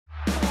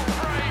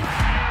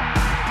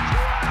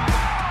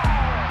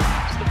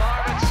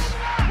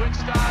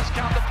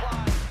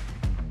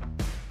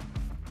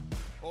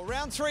Well,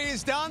 round three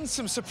is done.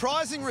 Some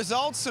surprising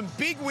results, some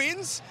big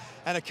wins,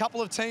 and a couple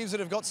of teams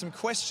that have got some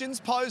questions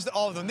posed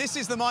of them. This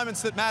is the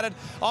moments that mattered.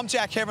 I'm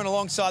Jack Heron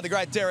alongside the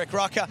great Derek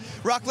Rucker.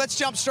 Ruck, let's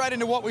jump straight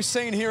into what we've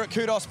seen here at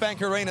Kudos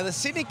Bank Arena. The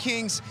Sydney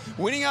Kings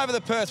winning over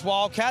the Perth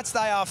Wildcats. They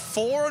are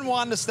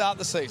 4-1 to start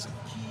the season.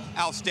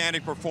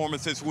 Outstanding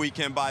performance this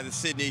weekend by the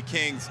Sydney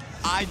Kings.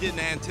 I didn't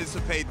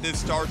anticipate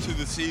this start to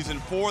the season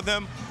for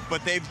them,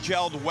 but they've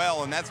gelled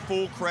well, and that's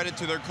full credit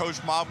to their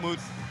coach, Mahmoud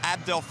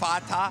Abdel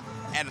Fattah.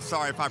 And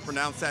sorry if I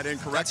pronounced that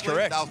incorrectly. That's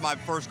correct. That was my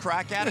first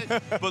crack at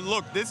it. But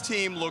look, this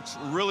team looks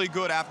really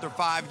good after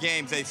 5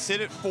 games. They sit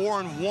at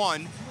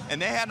 4-1,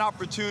 and they had an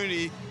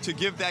opportunity to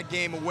give that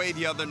game away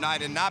the other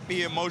night and not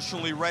be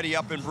emotionally ready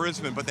up in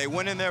Brisbane. But they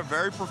went in there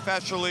very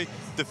professionally,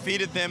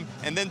 defeated them,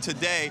 and then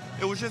today,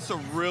 it was just a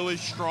really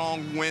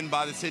strong win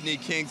by the Sydney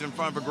Kings in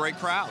front of a great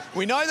crowd.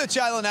 We know that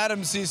Jalen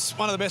Adams is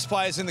one of the best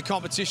players in the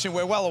competition.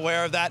 We're well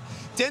aware of that.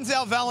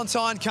 Denzel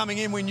Valentine coming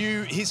in, we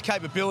knew his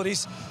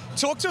capabilities.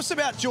 Talk to us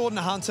about Jordan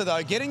Hunter,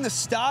 though. Getting the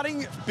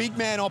starting big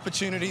man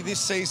opportunity this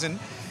season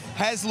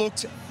has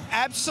looked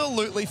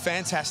absolutely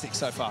fantastic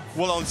so far.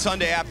 Well, on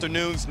Sunday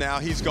afternoons now,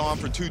 he's gone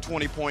for 2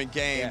 20-point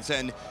games,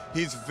 and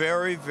he's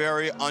very,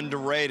 very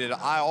underrated.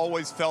 I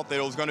always felt that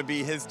it was going to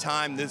be his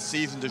time this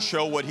season to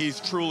show what he's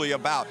truly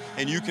about,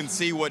 and you can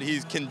see what he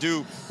can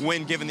do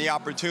when given the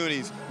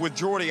opportunities. With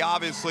Jordy,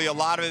 obviously, a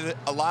lot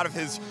of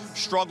his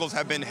struggles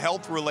have been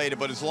health-related,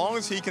 but as long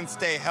as he can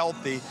stay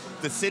healthy,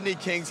 the Sydney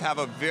Kings have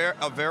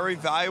a very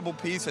valuable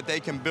piece that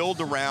they can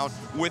build around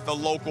with a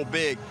local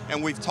big.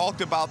 And we've talked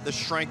about the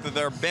strength of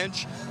their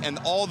bench, and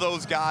all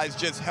those guys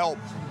just help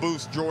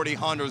boost Jordy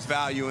Hunter's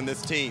value in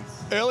this team.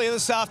 Earlier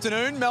this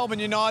afternoon, Melbourne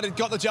United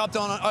got the job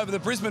done over the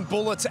Brisbane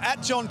Bullets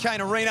at John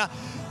Cain Arena.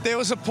 There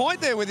was a point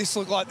there where this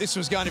looked like this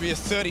was going to be a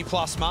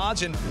 30-plus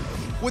margin.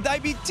 Would they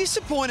be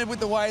disappointed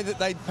with the way that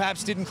they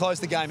perhaps didn't close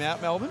the game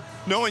out, Melbourne?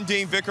 Knowing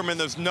Dean Vickerman,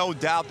 there's no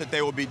doubt that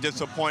they will be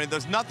disappointed.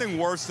 There's nothing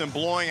worse than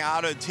blowing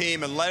out a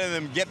team and letting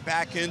them get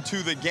back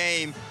into the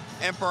game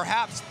and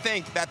perhaps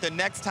think that the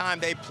next time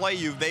they play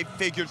you, they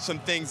figured some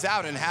things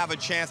out and have a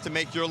chance to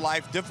make your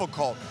life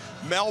difficult.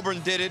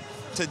 Melbourne did it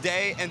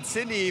today, and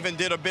Sydney even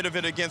did a bit of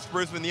it against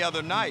Brisbane the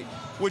other night,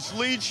 which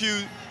leads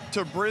you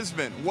to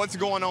Brisbane. What's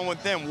going on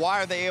with them?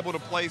 Why are they able to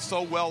play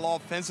so well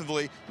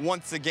offensively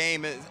once the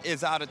game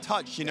is out of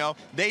touch? You know,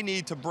 they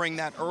need to bring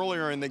that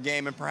earlier in the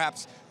game and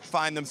perhaps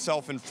find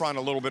themselves in front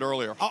a little bit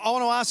earlier. I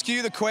want to ask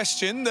you the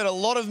question that a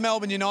lot of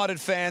Melbourne United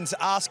fans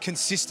ask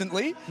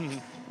consistently.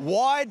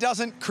 Why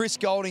doesn't Chris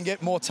Goulding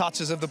get more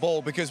touches of the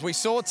ball? Because we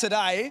saw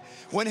today,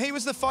 when he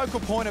was the focal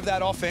point of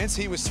that offense,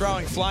 he was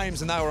throwing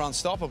flames and they were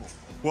unstoppable.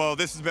 Well,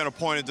 this has been a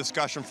point of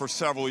discussion for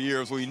several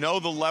years. We know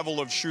the level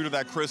of shooter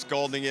that Chris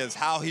Goulding is,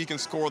 how he can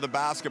score the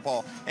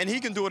basketball, and he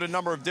can do it a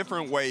number of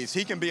different ways.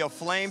 He can be a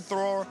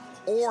flamethrower,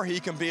 or he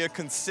can be a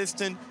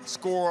consistent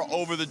scorer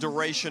over the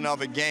duration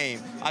of a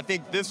game. I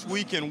think this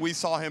weekend we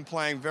saw him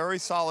playing very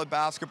solid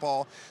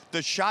basketball.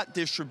 The shot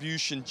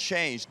distribution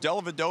changed.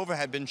 Dellavedova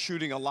had been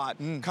shooting a lot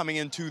coming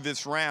into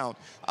this round.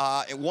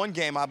 In one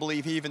game, I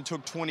believe he even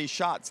took 20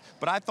 shots.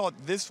 But I thought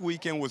this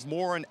weekend was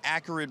more an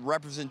accurate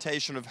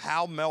representation of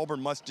how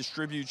Melbourne must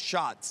distribute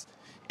shots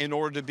in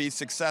order to be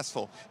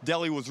successful.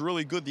 Delly was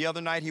really good the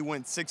other night. He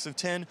went 6 of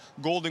 10.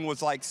 Goulding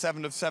was like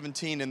 7 of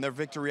 17 in their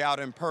victory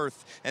out in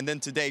Perth. And then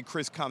today,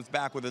 Chris comes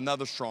back with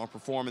another strong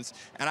performance.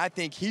 And I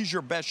think he's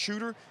your best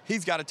shooter.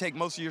 He's got to take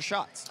most of your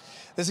shots.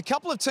 There's a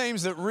couple of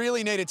teams that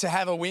really needed to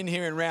have a win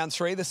here in round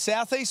 3. The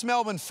Southeast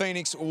Melbourne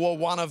Phoenix were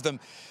one of them.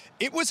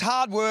 It was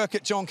hard work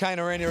at John Cain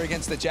Arena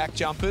against the Jack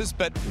Jumpers,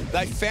 but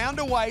they found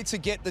a way to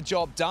get the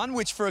job done,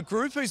 which for a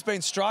group who's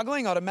been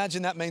struggling, I'd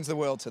imagine that means the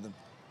world to them.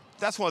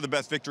 That's one of the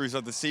best victories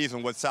of the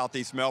season, what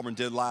Southeast Melbourne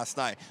did last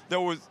night.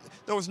 There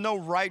was no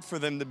right for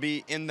them to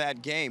be in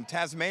that game.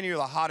 Tasmania are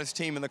the hottest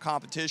team in the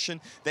competition.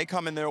 They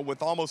come in there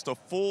with almost a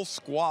full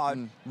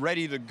squad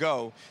ready to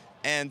go.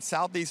 And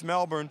Southeast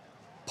Melbourne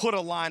put a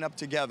lineup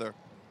together.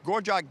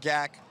 Gorjak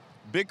Gak,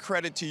 big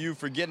credit to you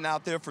for getting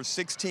out there for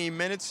 16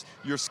 minutes.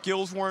 Your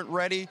skills weren't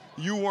ready.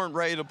 You weren't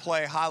ready to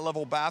play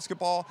high-level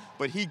basketball,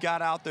 but he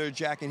got out there,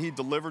 Jack, and he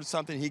delivered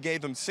something. He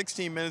gave them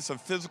 16 minutes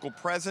of physical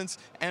presence,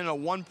 and in a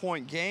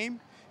one-point game,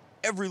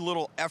 every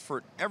little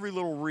effort, every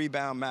little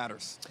rebound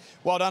matters.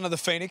 Well done to the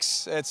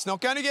Phoenix. It's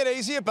not going to get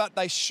easier, but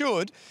they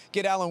should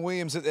get Alan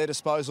Williams at their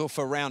disposal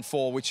for round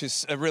 4, which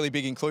is a really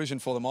big inclusion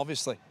for them,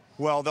 obviously.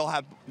 Well,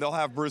 they'll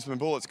have Brisbane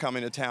Bullets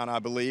coming to town, I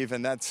believe,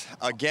 and that's,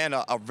 again,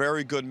 a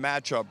very good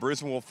matchup.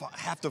 Brisbane will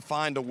have to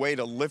find a way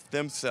to lift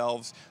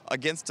themselves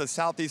against a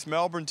Southeast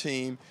Melbourne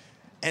team.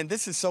 And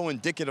this is so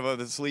indicative of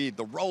this league,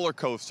 the roller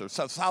coaster.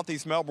 So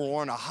Southeast Melbourne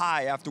were on a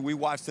high after we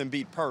watched them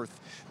beat Perth.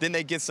 Then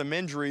they get some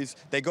injuries.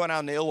 They go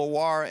down to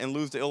Illawarra and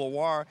lose to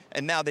Illawarra,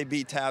 and now they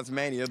beat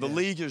Tasmania. The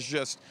league is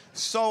just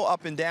so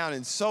up and down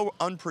and so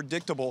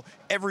unpredictable.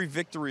 Every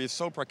victory is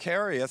so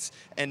precarious,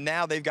 and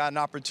now they've got an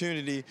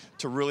opportunity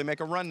to really make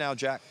a run now,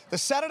 Jack. The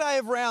Saturday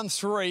of round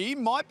 3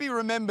 might be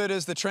remembered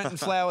as the Trenton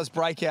Flowers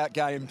breakout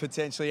game,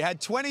 potentially. He had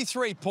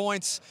 23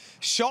 points,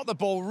 shot the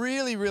ball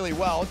really, really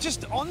well.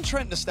 Just on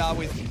Trent to start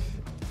with,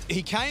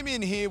 he came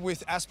in here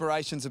with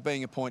aspirations of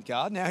being a point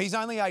guard. Now, he's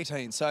only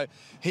 18, so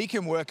he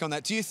can work on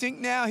that. Do you think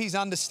now he's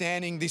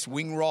understanding this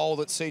wing role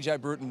that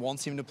CJ Bruton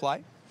wants him to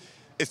play?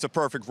 It's the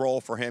perfect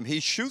role for him. He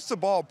shoots the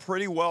ball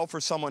pretty well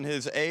for someone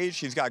his age.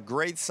 He's got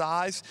great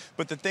size.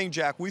 But the thing,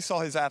 Jack, we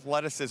saw his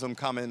athleticism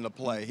come into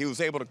play. He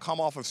was able to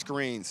come off of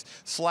screens,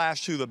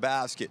 slash to the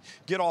basket,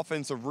 get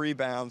offensive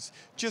rebounds,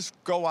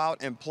 just go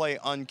out and play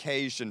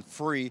uncaged and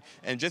free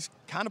and just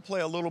kind of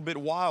play a little bit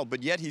wild.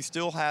 But yet he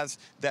still has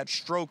that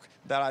stroke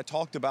that I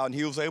talked about. And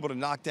he was able to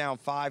knock down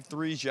 5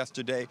 threes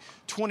yesterday,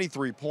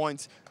 23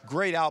 points,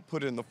 great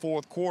output in the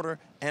fourth quarter.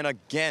 And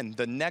again,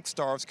 the next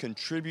stars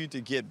contribute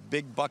to get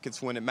big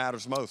buckets when it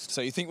matters most.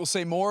 So you think we'll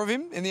see more of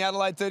him in the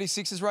Adelaide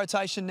 36ers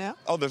rotation now?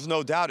 Oh, there's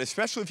no doubt,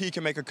 especially if he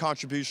can make a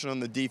contribution on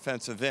the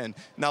defensive end.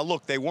 Now,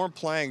 look, they weren't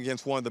playing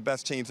against one of the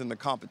best teams in the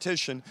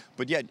competition,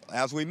 but yet,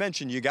 as we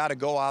mentioned, you got to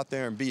go out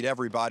there and beat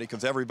everybody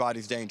because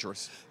everybody's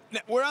dangerous.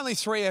 Now, we're only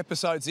 3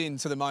 episodes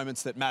into the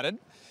moments that mattered,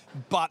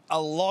 but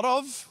a lot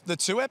of the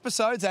 2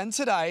 episodes and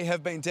today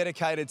have been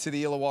dedicated to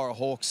the Illawarra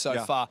Hawks so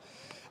far.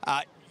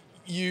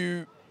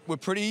 You were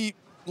pretty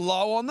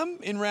low on them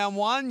in round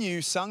 1.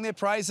 You sung their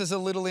praises a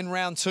little in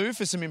round 2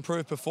 for some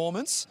improved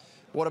performance.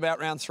 What about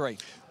round 3?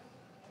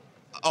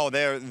 Oh,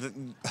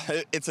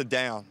 it's a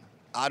down.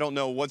 I don't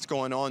know what's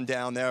going on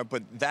down there,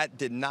 but that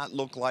did not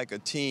look like a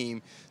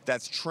team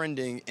that's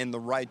trending in the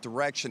right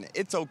direction.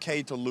 It's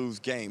okay to lose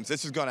games.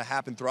 This is going to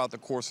happen throughout the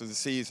course of the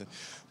season,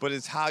 but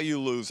it's how you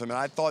lose. I mean,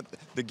 I thought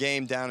the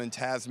game down in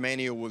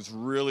Tasmania was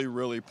really,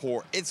 really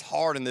poor. It's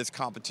hard in this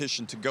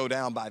competition to go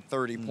down by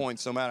 30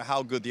 points, no matter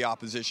how good the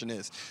opposition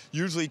is.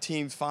 Usually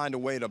teams find a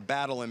way to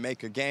battle and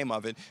make a game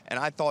of it, and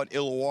I thought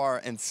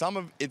Illawarra and some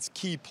of its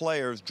key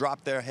players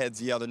dropped their heads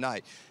the other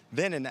night.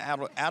 Then in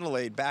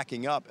Adelaide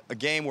backing up, a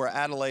game where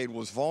Adelaide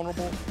was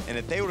vulnerable, and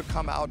if they would have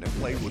come out and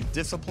played with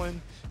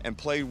discipline and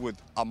played with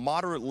a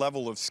moderate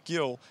level of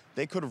skill,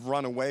 they could have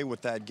run away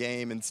with that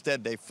game.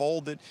 Instead, they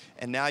folded,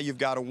 and now you've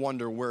got to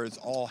wonder where it's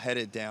all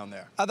headed down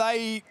there. Are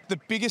they the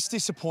biggest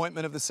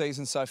disappointment of the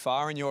season so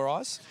far in your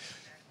eyes?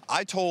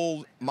 I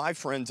told my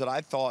friends that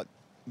I thought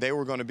they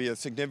were going to be a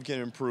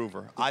significant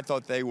improver. I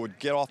thought they would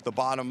get off the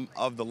bottom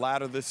of the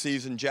ladder this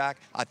season, Jack.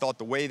 I thought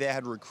the way they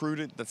had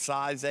recruited, the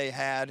size they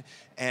had,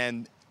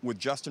 and with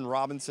Justin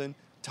Robinson,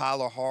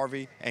 Tyler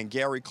Harvey, and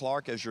Gary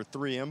Clark as your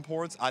 3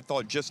 imports, I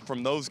thought just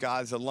from those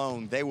guys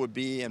alone, they would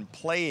be in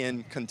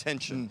play-in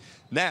contention.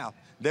 Now,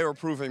 they were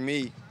proving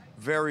me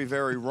very,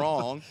 very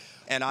wrong,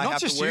 and I have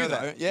to wear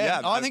that.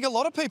 Yeah, I think a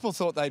lot of people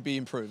thought they'd be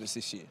improvers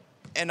this year.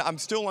 And I'm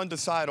still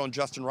undecided on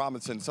Justin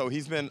Robinson. So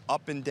he's been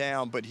up and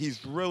down, but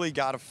he's really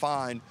got to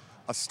find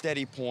a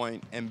steady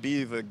point and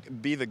be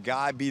the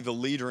guy, be the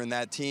leader in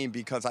that team,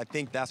 because I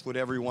think that's what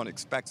everyone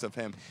expects of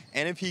him.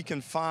 And if he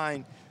can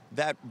find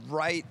that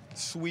right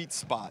sweet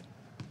spot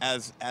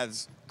as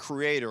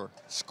creator,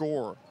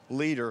 scorer,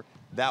 leader,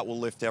 that will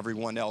lift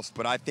everyone else.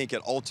 But I think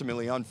it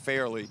ultimately,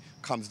 unfairly,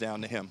 comes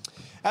down to him.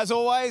 As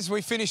always,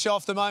 we finish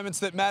off the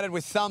moments that mattered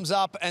with thumbs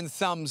up and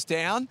thumbs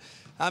down.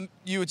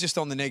 You were just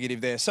on the negative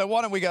there. So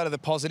why don't we go to the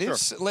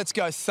positives? Sure. Let's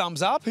go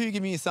thumbs up. Who are you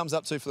giving your thumbs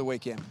up to for the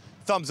weekend?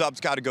 Thumbs up's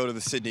got to go to the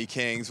Sydney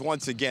Kings.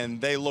 Once again,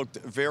 they looked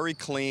very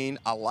clean.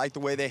 I like the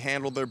way they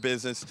handled their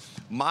business.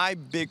 My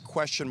big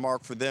question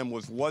mark for them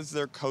was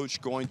their coach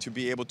going to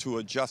be able to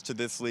adjust to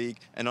this league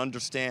and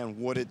understand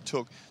what it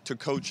took to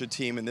coach a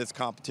team in this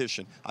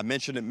competition? I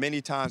mentioned it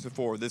many times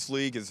before. This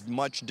league is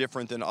much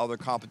different than other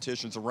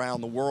competitions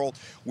around the world.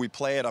 We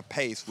play at a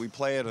pace. We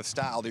play at a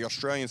style. The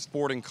Australian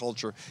sporting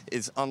culture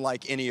is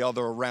unlike any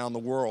other around the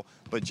world.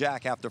 But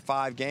Jack, after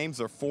 5 games,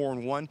 they're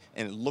 4-1,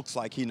 and it looks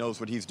like he knows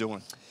what he's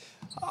doing.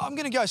 I'm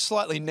going to go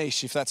slightly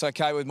niche, if that's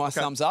okay with my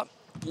thumbs up.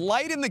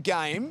 Late in the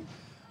game,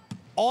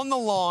 on the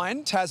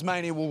line,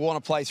 Tasmania will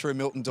want to play through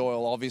Milton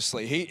Doyle,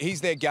 obviously.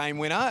 He's their game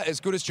winner. As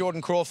good as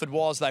Jordan Crawford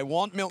was, they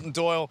want Milton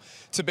Doyle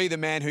to be the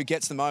man who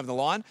gets them over the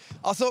line.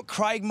 I thought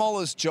Craig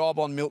Moller's job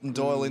on Milton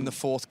Doyle in the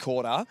fourth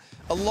quarter,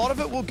 a lot of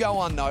it will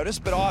go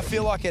unnoticed, but I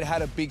feel like it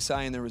had a big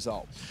say in the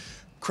result.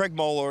 Craig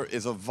Moller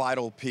is a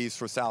vital piece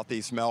for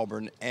Southeast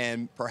Melbourne,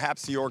 and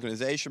perhaps the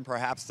organization,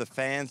 perhaps the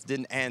fans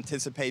didn't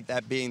anticipate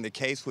that being the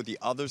case with the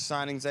other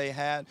signings they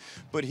had,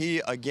 but he,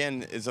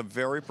 again, is a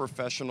very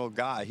professional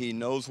guy. He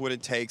knows what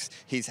it takes.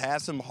 He's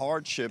had some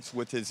hardships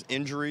with his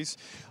injuries.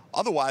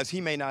 Otherwise, he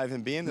may not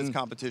even be in this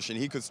competition.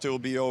 He could still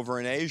be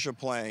over in Asia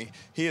playing.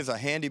 He is a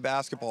handy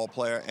basketball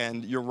player,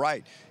 and you're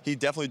right. He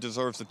definitely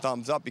deserves a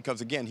thumbs up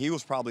because, again, he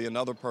was probably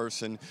another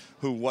person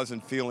who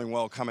wasn't feeling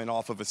well coming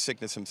off of a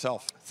sickness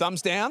himself.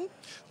 Thumbs down?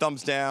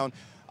 Thumbs down.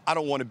 I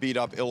don't want to beat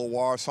up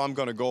Illawarra, so I'm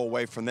going to go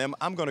away from them.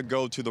 I'm going to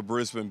go to the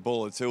Brisbane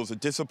Bullets. It was a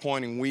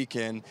disappointing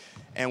weekend,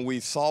 and we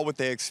saw what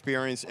they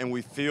experienced, and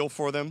we feel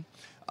for them.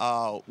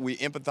 We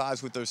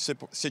empathize with their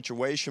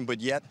situation,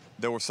 but yet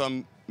there was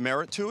some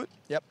merit to it.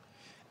 Yep.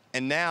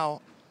 And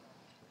now,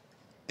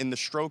 in the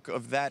stroke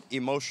of that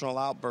emotional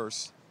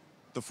outburst,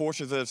 the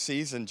fortunes of the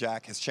season,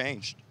 Jack, has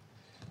changed.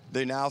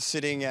 They're now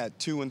sitting at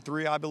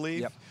 2-3, I believe.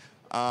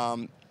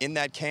 Yep. In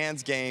that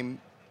Cairns game,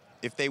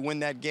 if they win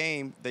that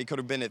game, they could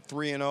have been at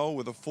 3-0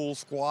 with a full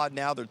squad.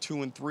 Now they're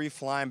 2-3,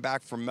 flying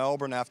back from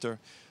Melbourne after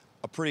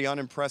a pretty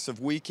unimpressive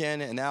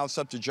weekend. And now it's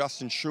up to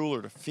Justin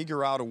Schuller to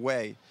figure out a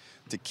way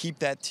to keep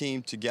that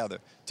team together,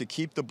 to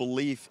keep the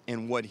belief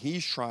in what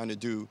he's trying to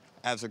do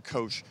as a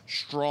coach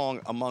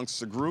strong amongst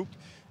the group.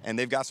 And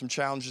they've got some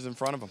challenges in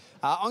front of them.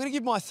 I'm going to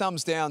give my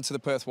thumbs down to the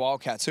Perth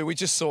Wildcats, who we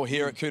just saw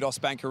here at Kudos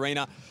Bank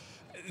Arena.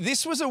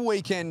 This was a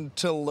weekend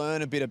to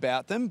learn a bit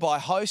about them by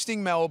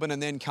hosting Melbourne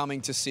and then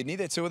coming to Sydney.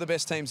 They're two of the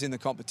best teams in the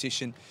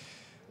competition.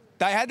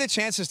 They had their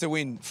chances to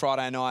win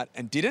Friday night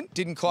and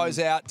didn't close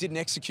out, didn't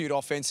execute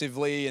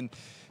offensively. And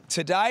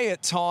today,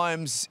 at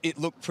times, it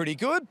looked pretty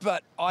good,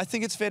 but I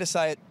think it's fair to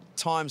say at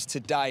times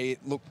today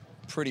it looked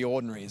pretty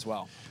ordinary as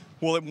well.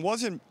 Well, it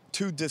wasn't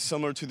too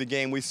dissimilar to the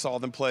game we saw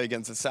them play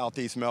against the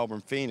Southeast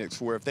Melbourne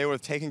Phoenix, where if they would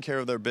have taken care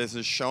of their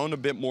business, shown a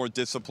bit more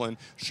discipline,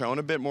 shown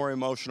a bit more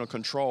emotional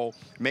control,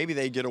 maybe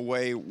they get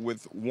away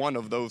with one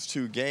of those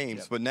two games.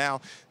 Yep. But now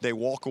they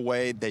walk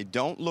away. They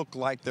don't look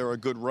like they're a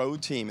good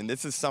road team, and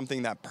this is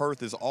something that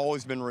Perth has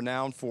always been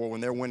renowned for when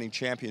they're winning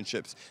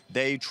championships.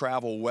 They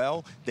travel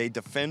well. They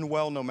defend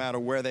well no matter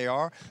where they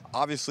are.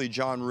 Obviously,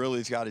 John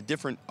Riley's got a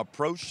different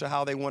approach to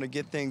how they want to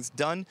get things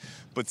done,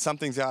 but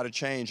something's got to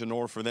change in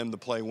order for them to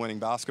play winning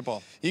basketball.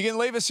 You can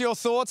leave us your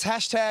thoughts,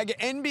 hashtag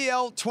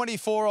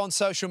NBL24 on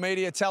social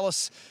media. Tell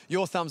us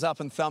your thumbs up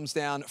and thumbs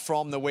down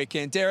from the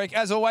weekend. Derek,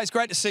 as always,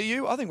 great to see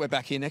you. I think we're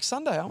back here next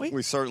Sunday, aren't we?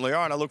 We certainly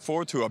are, and I look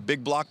forward to a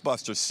big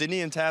blockbuster,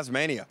 Sydney and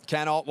Tasmania.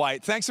 Cannot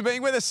wait. Thanks for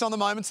being with us on The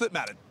Moments That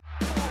Mattered.